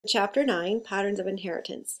Chapter 9, Patterns of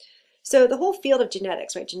Inheritance. So the whole field of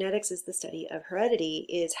genetics, right? Genetics is the study of heredity,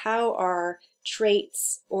 is how are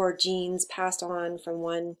traits or genes passed on from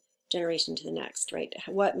one generation to the next, right?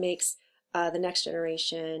 What makes the next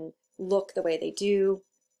generation look the way they do.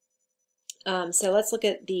 So let's look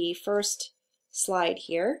at the first slide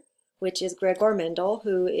here, which is Gregor Mendel,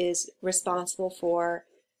 who is responsible for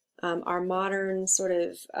our modern sort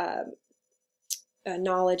of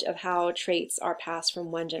knowledge of how traits are passed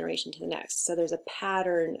from one generation to the next. So there's a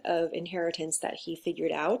pattern of inheritance that he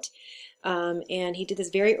figured out. And he did this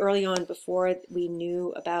very early on before we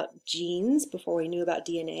knew about genes, before we knew about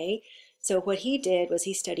DNA. So what he did was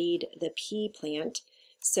he studied the pea plant.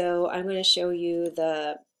 So I'm going to show you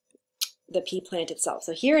the pea plant itself.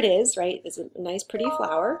 So here it is, right? It's a nice pretty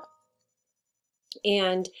flower.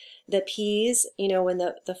 And the peas, you know, when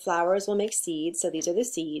the flowers will make seeds, so these are the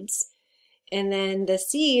seeds. And then the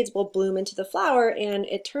seeds will bloom into the flower, and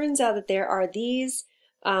it turns out that there are these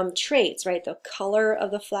traits, right? The color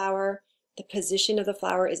of the flower, the position of the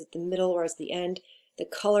flower, is it the middle or is it the end, the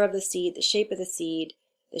color of the seed, the shape of the seed,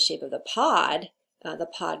 the shape of the pod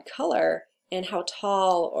color, and how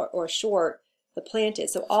tall or short the plant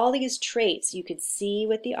is. So all these traits you could see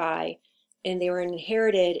with the eye, and they were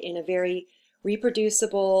inherited in a very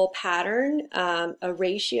reproducible pattern, a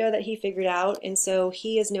ratio that he figured out. And so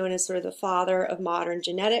he is known as sort of the father of modern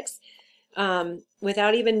genetics,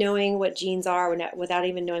 without even knowing what genes are, without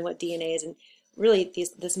even knowing what DNA is. And really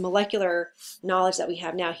this molecular knowledge that we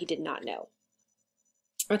have now, he did not know.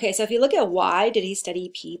 Okay, so if you look at why did he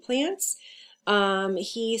study pea plants,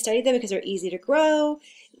 he studied them because they're easy to grow.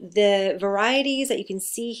 The varieties that you can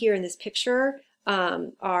see here in this picture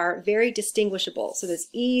are very distinguishable. So it's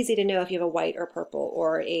easy to know if you have a white or purple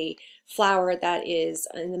or a flower that is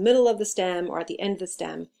in the middle of the stem or at the end of the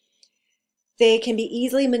stem. They can be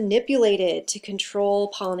easily manipulated to control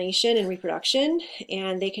pollination and reproduction,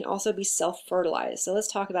 and they can also be self-fertilized. So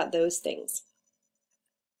let's talk about those things.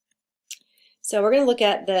 So we're going to look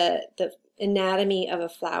at the anatomy of a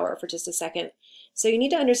flower for just a second. So you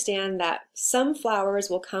need to understand that some flowers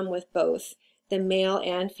will come with both the male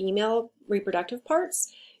and female reproductive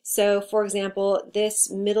parts. So for example, this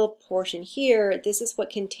middle portion here, this is what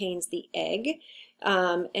contains the egg.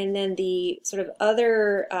 And then the sort of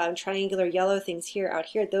other triangular yellow things here out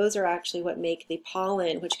here, those are actually what make the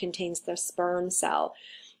pollen, which contains the sperm cell.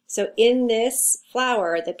 So in this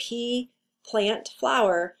flower, the pea plant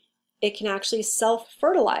flower, it can actually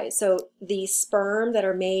self-fertilize. So the sperm that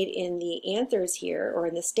are made in the anthers here, or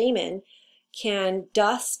in the stamen, can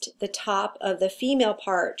dust the top of the female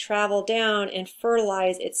part, travel down, and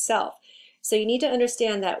fertilize itself. So you need to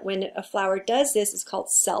understand that when a flower does this, it's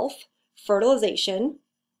called self-fertilization.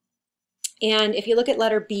 And if you look at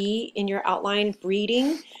letter B in your outline,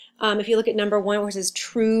 breeding, if you look at number 1 where it says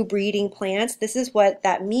true breeding plants, this is what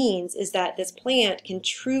that means, is that this plant can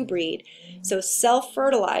true breed. So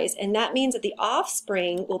self-fertilize, and that means that the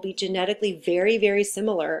offspring will be genetically very, very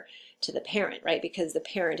similar to the parent, right? Because the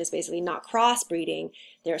parent is basically not crossbreeding,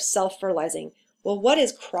 they're self-fertilizing. Well, what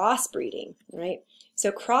is crossbreeding, right?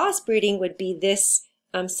 So crossbreeding would be this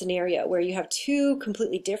scenario where you have two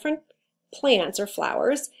completely different plants or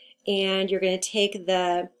flowers, and you're going to take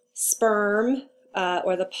the sperm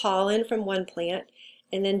or the pollen from one plant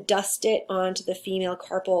and then dust it onto the female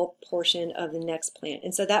carpel portion of the next plant.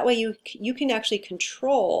 And so that way you can actually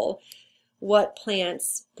control what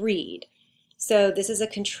plants breed. So this is a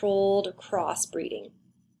controlled crossbreeding.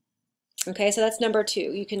 Okay, so that's number 2.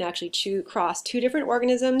 You can actually cross two different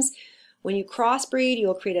organisms. When you crossbreed,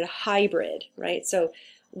 you'll create a hybrid, right? So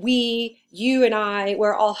you and I,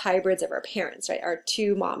 we're all hybrids of our parents, right? Our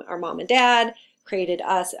mom and dad created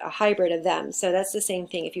us a hybrid of them. So that's the same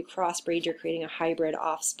thing. If you crossbreed, you're creating a hybrid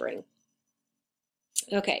offspring.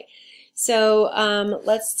 Okay, so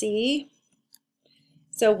let's see.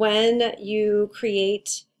 So when you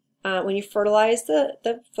fertilize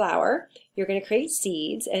the flower, you're going to create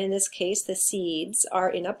seeds, and in this case the seeds are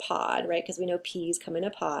in a pod, right? Because we know peas come in a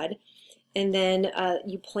pod. And then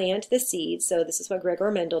you plant the seeds. So this is what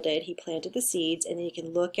Gregor Mendel did. He planted the seeds, and then you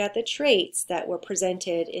can look at the traits that were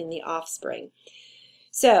presented in the offspring.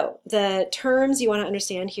 So the terms you want to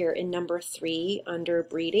understand here in number 3 under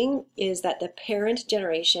breeding is that the parent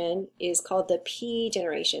generation is called the pea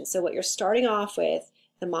generation. So what you're starting off with,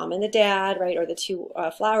 the mom and the dad, right, or the two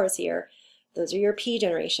flowers here, those are your pea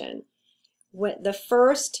generation. The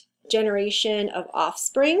first generation of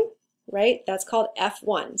offspring, right, that's called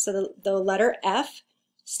F1. So the letter F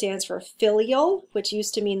stands for filial, which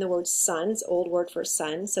used to mean the word sons, old word for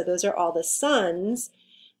son. So those are all the sons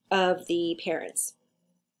of the parents.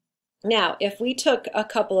 Now, if we took a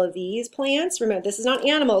couple of these plants, remember this is not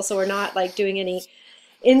animals, so we're not like doing any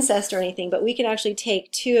incest or anything, but we can actually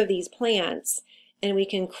take two of these plants and we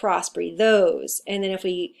can crossbreed those. And then if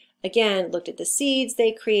we, again, looked at the seeds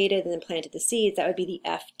they created and then planted the seeds, that would be the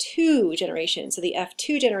F2 generation. So the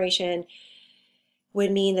F2 generation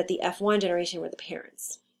would mean that the F1 generation were the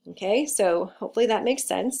parents. Okay, so hopefully that makes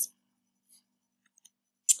sense.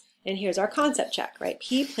 And here's our concept check, right?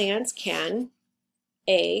 Pea plants can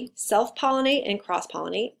A, self-pollinate and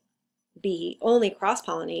cross-pollinate, B, only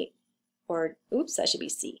cross-pollinate, or oops, that should be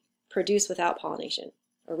C, produce without pollination,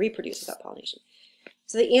 or reproduce without pollination.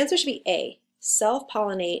 So the answer should be A,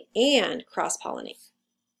 self-pollinate and cross-pollinate.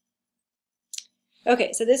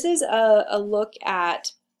 Okay, so this is a look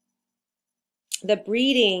at the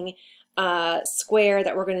breeding square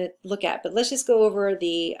that we're going to look at, but let's just go over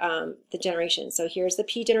the generation. So here's the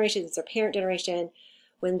P generation, it's their parent generation.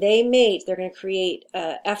 When they mate, they're going to create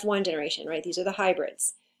a F1 generation, right? These are the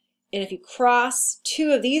hybrids. And if you cross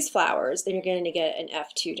two of these flowers, then you're going to get an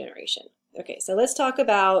F2 generation. Okay, so let's talk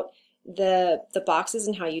about the boxes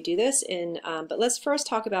and how you do this. But let's first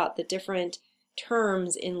talk about the different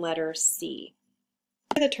terms in letter C.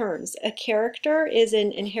 The terms. A character is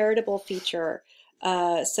an inheritable feature.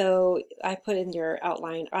 So I put in your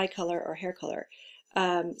outline eye color or hair color.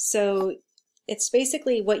 So it's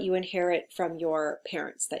basically what you inherit from your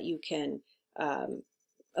parents that you can,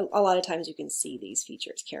 a lot of times you can see these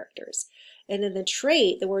features, characters. And then the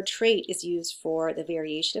trait, the word trait is used for the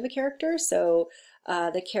variation of a character. So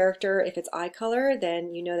the character, if it's eye color,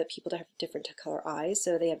 then you know that people have different color eyes,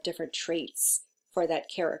 so they have different traits for that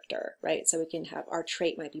character, right? So we can have, our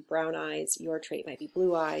trait might be brown eyes, your trait might be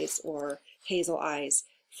blue eyes or hazel eyes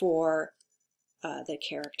for the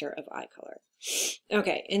character of eye color.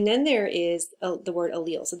 Okay, and then there is the word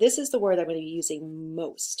allele. So this is the word I'm going to be using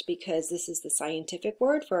most because this is the scientific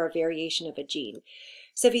word for a variation of a gene.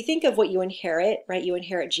 So if you think of what you inherit, right, you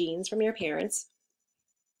inherit genes from your parents,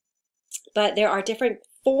 but there are different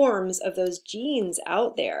forms of those genes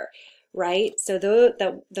out there, right? So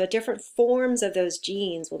the different forms of those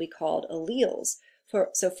genes will be called alleles.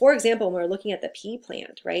 So for example, when we're looking at the pea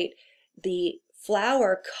plant, right, the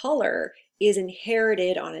flower color is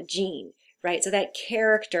inherited on a gene, right? So that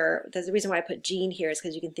character, that's the reason why I put gene here, is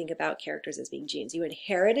because you can think about characters as being genes. You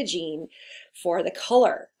inherit a gene for the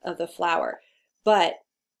color of the flower, but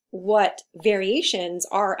what variations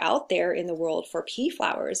are out there in the world for pea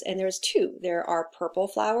flowers, and there's two. There are purple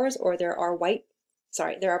flowers, or there are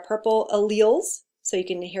purple alleles, so you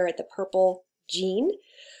can inherit the purple gene,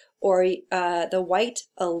 or the white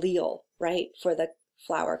allele, right, for the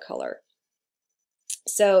flower color.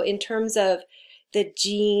 So in terms of the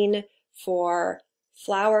gene for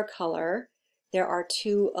flower color, there are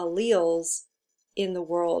two alleles in the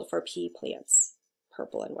world for pea plants,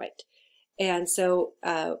 purple and white. And so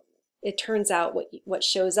it turns out what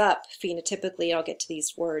shows up phenotypically, I'll get to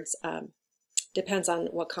these words, depends on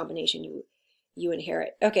what combination you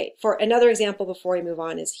inherit. Okay, for another example before we move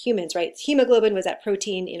on is humans, right? Hemoglobin was that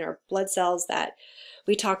protein in our blood cells that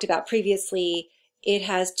we talked about previously. It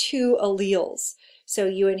has two alleles. So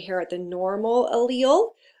you inherit the normal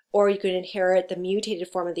allele, or you can inherit the mutated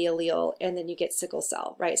form of the allele, and then you get sickle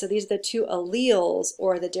cell, right? So these are the two alleles,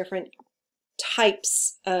 or the different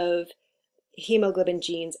types of hemoglobin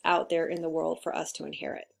genes out there in the world for us to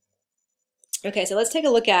inherit. Okay, so let's take a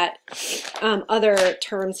look at other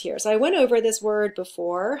terms here. So I went over this word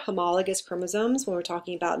before, homologous chromosomes, when we're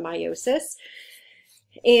talking about meiosis.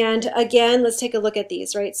 And again, let's take a look at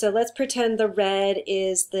these, right? So let's pretend the red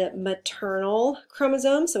is the maternal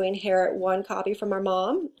chromosome. So we inherit one copy from our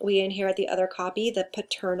mom. We inherit the other copy, the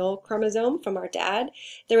paternal chromosome, from our dad.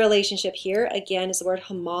 The relationship here, again, is the word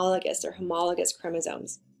homologous, or homologous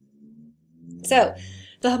chromosomes. So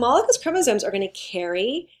the homologous chromosomes are going to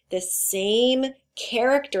carry the same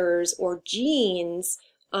characters or genes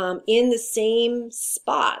in the same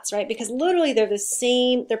spots, right? Because literally they're the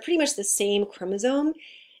same, they're pretty much the same chromosome,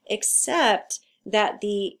 except that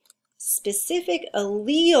the specific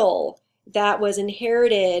allele that was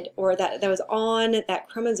inherited, or that was on that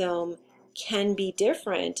chromosome, can be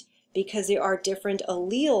different because there are different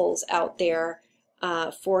alleles out there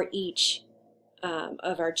for each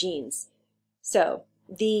of our genes. So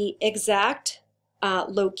the exact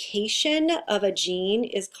location of a gene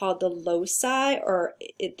is called the loci, or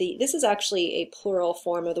this is actually a plural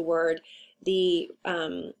form of the word. The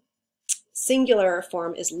singular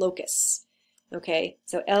form is locus. Okay,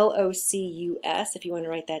 so L-O-C-U-S, if you want to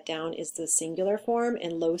write that down, is the singular form,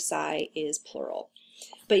 and loci is plural.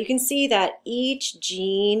 But you can see that each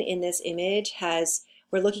gene in this image has,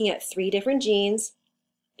 we're looking at 3 different genes.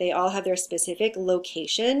 They all have their specific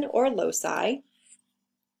location or loci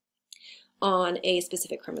on a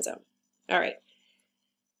specific chromosome. All right.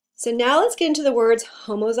 So now let's get into the words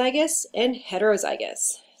homozygous and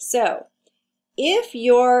heterozygous. So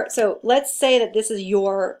let's say that this is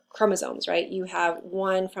your chromosomes, right? You have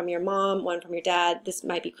one from your mom, one from your dad. This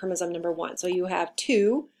might be chromosome number 1. So you have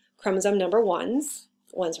 2 chromosome number 1s.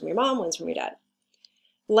 One's from your mom, one's from your dad.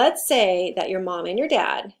 Let's say that your mom and your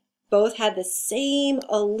dad both had the same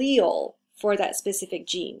allele for that specific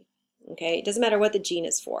gene. Okay, it doesn't matter what the gene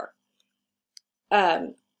is for.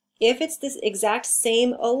 If it's this exact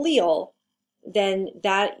same allele, then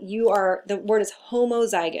the word is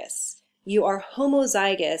homozygous. You are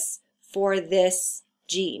homozygous for this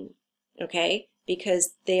gene, okay?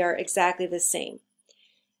 Because they are exactly the same.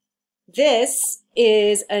 This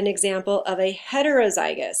is an example of a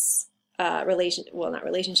heterozygous not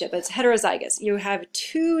relationship, but it's heterozygous. You have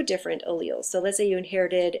 2 different alleles. So let's say you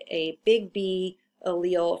inherited a big B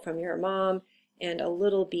allele from your mom and a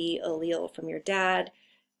little b allele from your dad.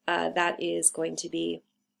 That is going to be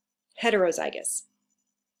heterozygous.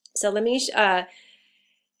 So let me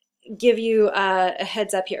give you a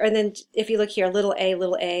heads up here. And then if you look here, little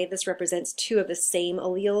a, this represents 2 of the same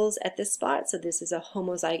alleles at this spot. So this is a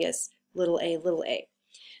homozygous little a, little a.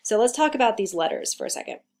 So let's talk about these letters for a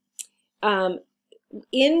second.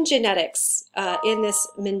 In genetics, in this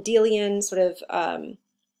Mendelian sort of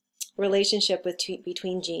relationship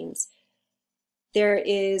between genes, there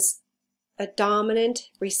is a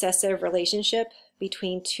dominant recessive relationship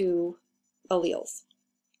between 2 alleles.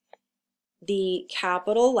 The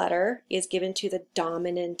capital letter is given to the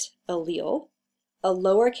dominant allele. A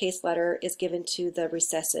lowercase letter is given to the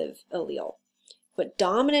recessive allele. What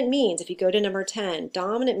dominant means, if you go to number 10,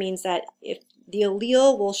 dominant means that if the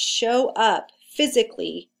allele will show up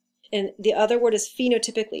physically, and the other word is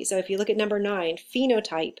phenotypically. So if you look at number 9,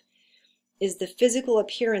 phenotype is the physical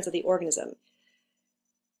appearance of the organism.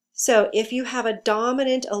 So if you have a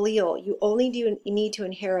dominant allele, you only need to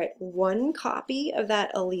inherit 1 copy of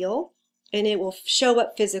that allele, and it will show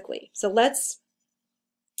up physically. So let's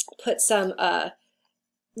put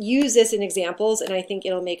use this in examples, and I think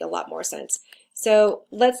it'll make a lot more sense. So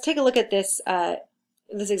let's take a look at this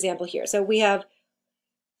example here. So we have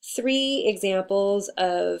 3 examples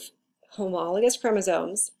of homologous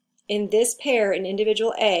chromosomes. In this pair, in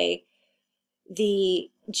individual A, the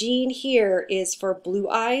gene here is for blue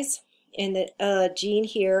eyes, and the gene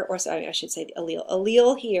here, or sorry, I should say the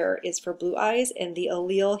allele here is for blue eyes, and the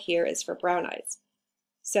allele here is for brown eyes.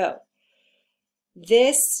 So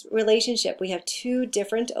this relationship, we have 2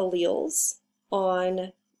 different alleles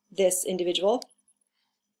on this individual,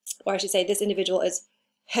 or I should say this individual is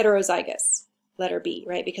heterozygous, letter B,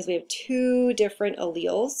 right? Because we have 2 different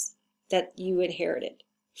alleles that you inherited.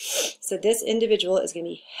 So this individual is going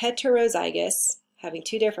to be heterozygous, having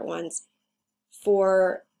 2 different ones,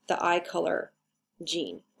 for the eye color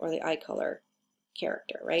gene, or the eye color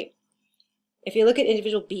character, right? If you look at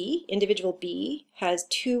individual B has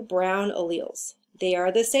 2 brown alleles. They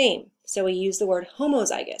are the same, so we use the word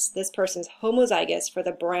homozygous. This person's homozygous for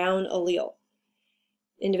the brown allele.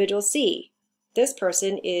 Individual C, this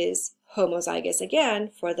person is homozygous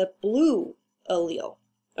again for the blue allele,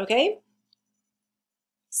 okay?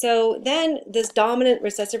 So then this dominant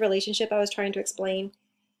recessive relationship I was trying to explain,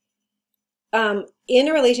 in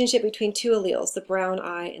a relationship between 2 alleles, the brown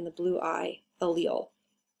eye and the blue eye allele,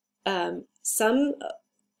 some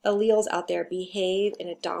alleles out there behave in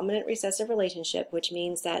a dominant recessive relationship, which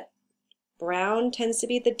means that brown tends to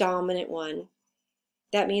be the dominant one.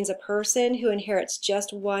 That means a person who inherits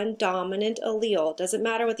just 1 dominant allele, doesn't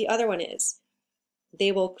matter what the other one is,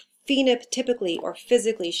 they will phenotypically or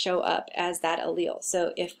physically show up as that allele.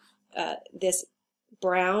 So if this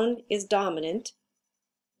brown is dominant,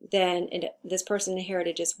 then this person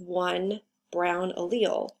inherited just 1 brown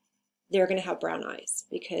allele, they're going to have brown eyes,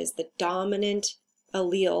 because the dominant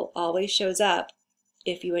allele always shows up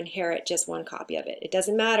if you inherit just 1 copy of it. It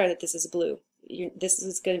doesn't matter that this is blue. This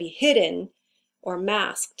is going to be hidden or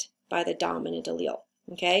masked by the dominant allele,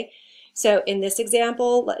 okay? So in this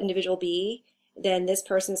example, individual B, then this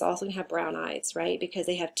person is also going to have brown eyes, right? Because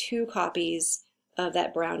they have 2 copies of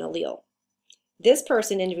that brown allele. This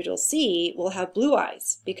person, individual C, will have blue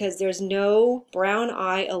eyes because there's no brown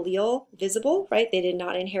eye allele visible, right? They did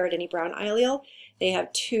not inherit any brown eye allele. They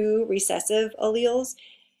have 2 recessive alleles,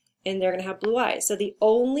 and they're going to have blue eyes. So the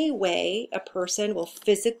only way a person will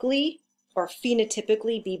physically or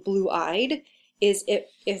phenotypically be blue-eyed is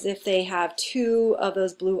if they have 2 of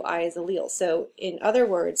those blue eyes alleles. So in other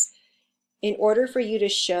words, in order for you to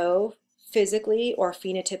show physically or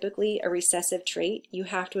phenotypically a recessive trait, you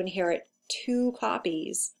have to inherit 2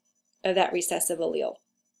 copies of that recessive allele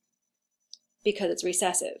because it's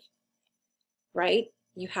recessive, right?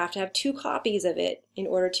 You have to have 2 copies of it in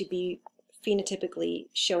order to be phenotypically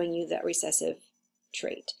showing you that recessive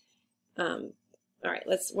trait. All right,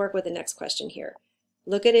 let's work with the next question here.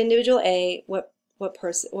 Look at individual A. What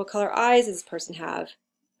color eyes does this person have?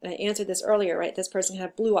 I answered this earlier, right? This person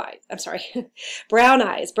had blue eyes. I'm sorry, brown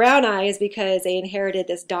eyes. Brown eyes because they inherited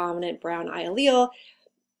this dominant brown eye allele.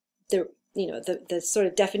 The sort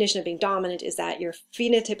of definition of being dominant is that you're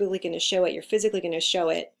phenotypically going to show it, you're physically going to show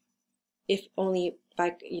it, if only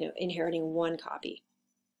by inheriting 1 copy.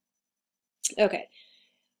 Okay,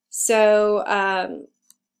 so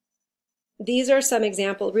these are some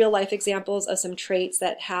real life examples of some traits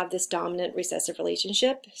that have this dominant recessive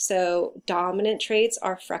relationship. So dominant traits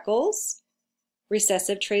are freckles,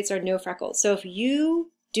 recessive traits are no freckles. So if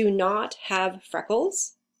you do not have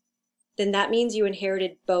freckles, then that means you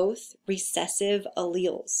inherited both recessive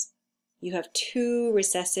alleles. You have 2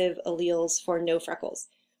 recessive alleles for no freckles.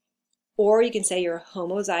 Or you can say you're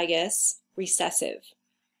homozygous recessive,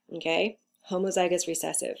 okay? Homozygous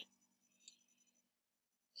recessive.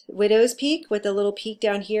 Widow's peak with a little peak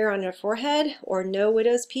down here on your forehead, or no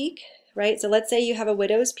widow's peak, right? So let's say you have a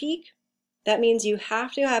widow's peak. That means you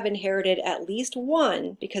have to have inherited at least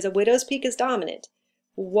 1, because a widow's peak is dominant.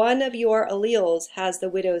 1 of your alleles has the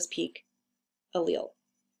widow's peak allele.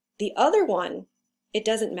 The other one, it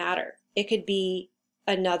doesn't matter. It could be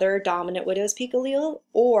another dominant widow's peak allele,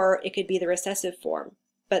 or it could be the recessive form.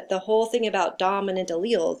 But the whole thing about dominant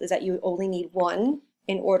alleles is that you only need 1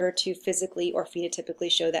 in order to physically or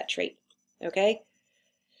phenotypically show that trait, okay?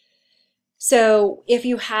 So if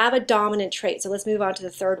you have a dominant trait, so let's move on to the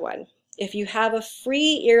third one. If you have a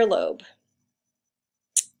free earlobe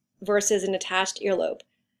versus an attached earlobe,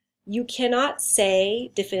 you cannot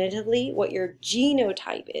say definitively what your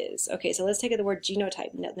genotype is. Okay, so let's take the word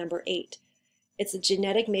genotype, number 8. It's the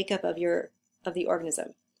genetic makeup of the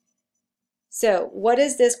organism. So what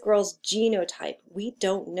is this girl's genotype? We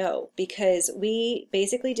don't know, because we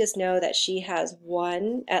basically just know that she has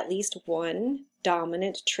at least one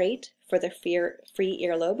dominant trait for the free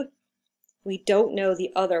earlobe. We don't know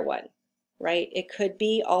the other one, right? It could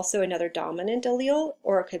be also another dominant allele,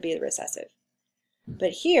 or it could be the recessive.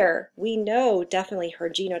 But here, we know definitely her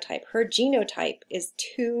genotype. Her genotype is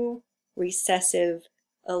 2 recessive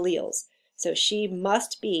alleles. So she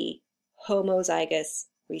must be homozygous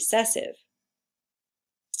recessive.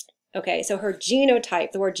 Okay, so her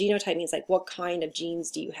genotype, the word genotype means like what kind of genes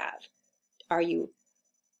do you have? Are you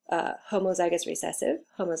homozygous recessive,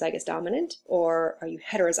 homozygous dominant, or are you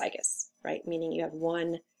heterozygous, right? Meaning you have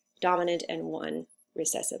 1 dominant and 1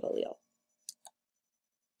 recessive allele.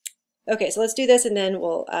 Okay, so let's do this and then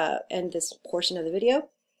we'll end this portion of the video.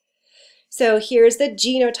 So here's the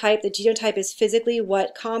genotype. The genotype is physically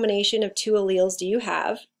what combination of 2 alleles do you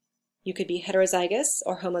have. You could be heterozygous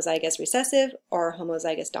or homozygous recessive or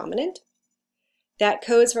homozygous dominant. That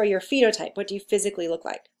codes for your phenotype. What do you physically look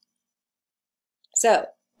like? So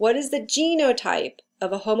what is the genotype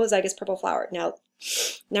of a homozygous purple flower? Now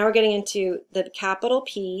we're getting into the capital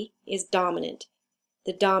P is dominant.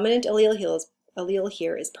 The dominant allele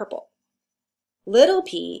here is purple. Little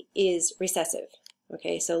p is recessive.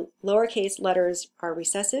 Okay, so lowercase letters are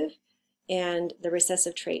recessive and the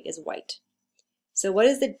recessive trait is white. So what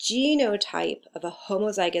is the genotype of a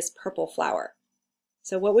homozygous purple flower?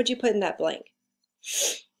 So what would you put in that blank?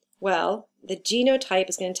 Well, the genotype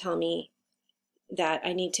is going to tell me that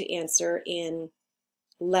I need to answer in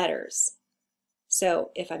letters.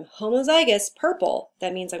 So if I'm homozygous purple,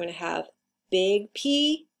 that means I'm going to have big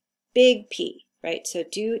P, right? So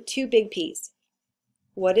do 2 big P's.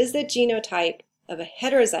 What is the genotype of a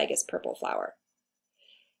heterozygous purple flower?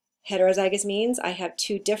 Heterozygous means I have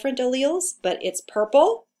 2 different alleles, but it's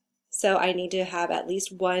purple, so I need to have at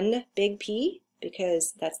least 1 big P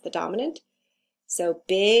because that's the dominant. So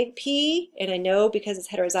big P, and I know because it's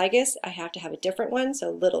heterozygous, I have to have a different one,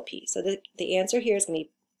 so little p. So the answer here is going to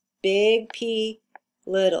be big P,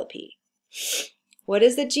 little p. What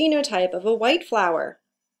is the genotype of a white flower?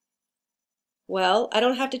 Well, I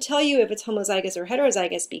don't have to tell you if it's homozygous or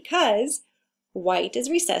heterozygous because white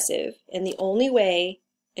is recessive, and the only way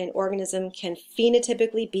an organism can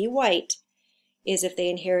phenotypically be white is if they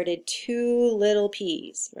inherited 2 little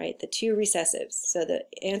p's, right? The 2 recessives. So the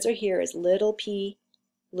answer here is little p,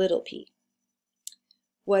 little p.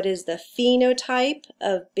 What is the phenotype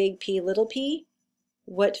of big P, little p?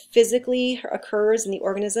 What physically occurs in the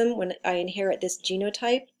organism when I inherit this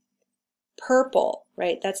genotype? Purple,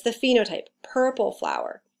 right? That's the phenotype, purple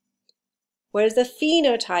flower. What is the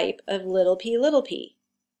phenotype of little p,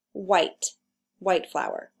 white? white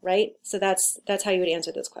flower, right? So that's how you would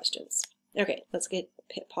answer those questions. Okay, let's hit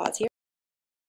pause here.